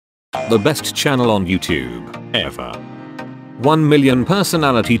The best channel on YouTube ever. 1 million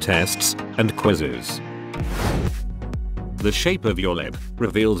personality tests and quizzes. The shape of your lip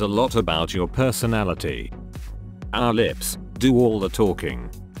reveals a lot about your personality. Our lips do all the talking.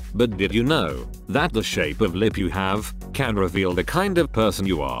 But did you know that the shape of lip you have can reveal the kind of person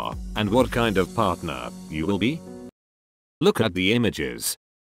you are and what kind of partner you will be? Look at the images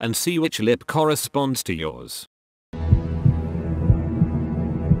and see which lip corresponds to yours.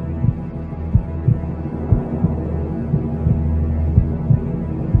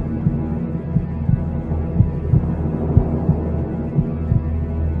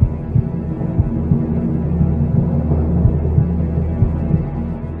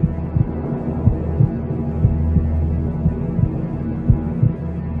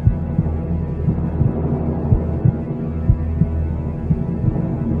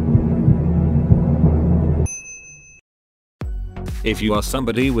 If you are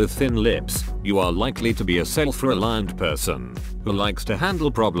somebody with thin lips, you are likely to be a self-reliant person who likes to handle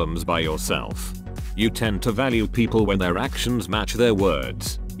problems by yourself. You tend to value people when their actions match their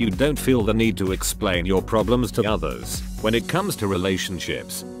words. You don't feel the need to explain your problems to others. When it comes to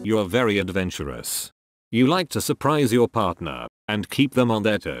relationships, you are very adventurous. You like to surprise your partner and keep them on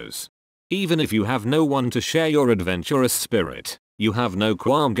their toes. Even if you have no one to share your adventurous spirit, you have no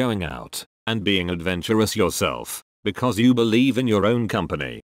qualm going out and being adventurous yourself, because you believe in your own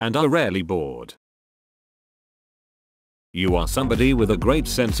company and are rarely bored. You are somebody with a great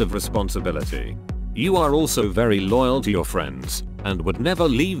sense of responsibility. You are also very loyal to your friends and would never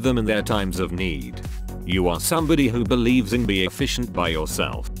leave them in their times of need. You are somebody who believes in being efficient by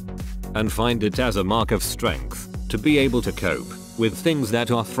yourself and find it as a mark of strength to be able to cope with things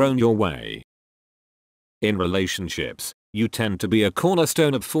that are thrown your way. In relationships, you tend to be a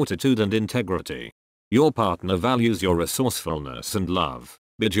cornerstone of fortitude and integrity. Your partner values your resourcefulness and love,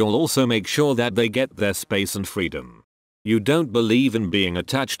 but you'll also make sure that they get their space and freedom. You don't believe in being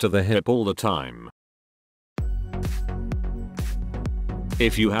attached to the hip all the time.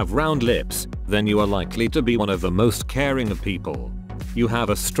 If you have round lips, then you are likely to be one of the most caring of people. You have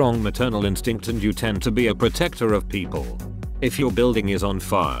a strong maternal instinct and you tend to be a protector of people. If your building is on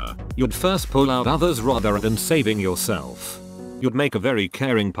fire, you'd first pull out others rather than saving yourself. You'd make a very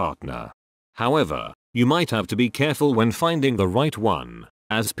caring partner. However, you might have to be careful when finding the right one,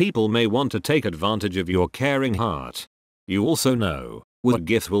 as people may want to take advantage of your caring heart. You also know what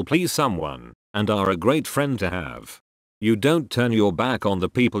gift will please someone and are a great friend to have. You don't turn your back on the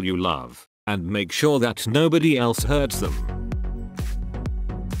people you love and make sure that nobody else hurts them.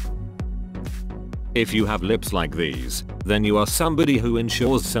 If you have lips like these, then you are somebody who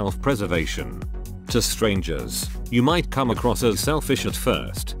ensures self-preservation. To strangers, you might come across as selfish at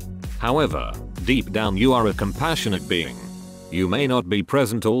first. However, deep down you are a compassionate being. You may not be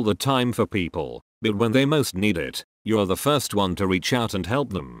present all the time for people, but when they most need it, you're the first one to reach out and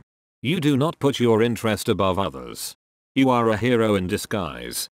help them. You do not put your interest above others. You are a hero in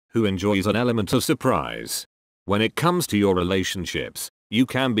disguise, who enjoys an element of surprise. When it comes to your relationships, you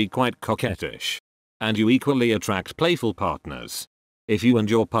can be quite coquettish. And you equally attract playful partners. If you and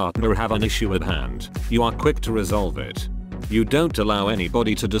your partner have an issue at hand, you are quick to resolve it. You don't allow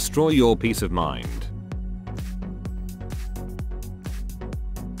anybody to destroy your peace of mind.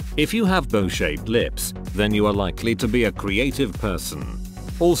 If you have bow-shaped lips, then you are likely to be a creative person.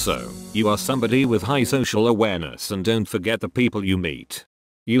 Also, you are somebody with high social awareness and don't forget the people you meet.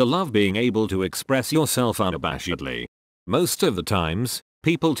 You love being able to express yourself unabashedly. Most of the times,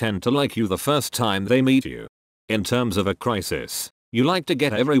 people tend to like you the first time they meet you. In terms of a crisis, you like to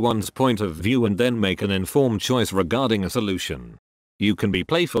get everyone's point of view and then make an informed choice regarding a solution. You can be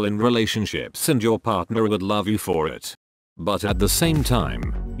playful in relationships and your partner would love you for it. But at the same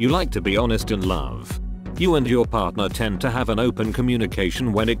time, you like to be honest in love. You and your partner tend to have an open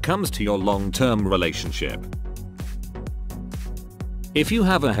communication when it comes to your long-term relationship. If you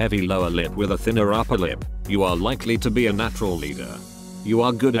have a heavy lower lip with a thinner upper lip, you are likely to be a natural leader. You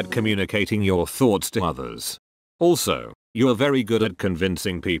are good at communicating your thoughts to others. Also, you are very good at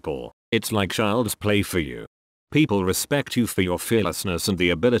convincing people. It's like child's play for you. People respect you for your fearlessness and the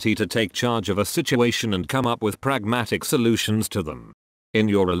ability to take charge of a situation and come up with pragmatic solutions to them. In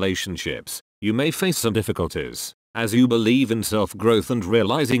your relationships, you may face some difficulties, as you believe in self-growth and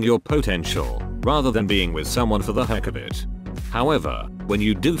realizing your potential, rather than being with someone for the heck of it. However, when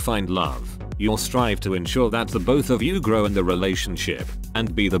you do find love, you'll strive to ensure that the both of you grow in the relationship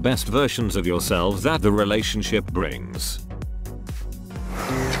and be the best versions of yourselves that the relationship brings.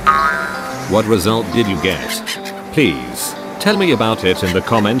 What result did you get? Please tell me about it in the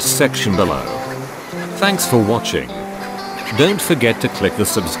comments section below. Thanks for watching. Don't forget to click the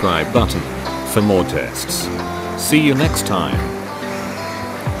subscribe button for more tests. See you next time.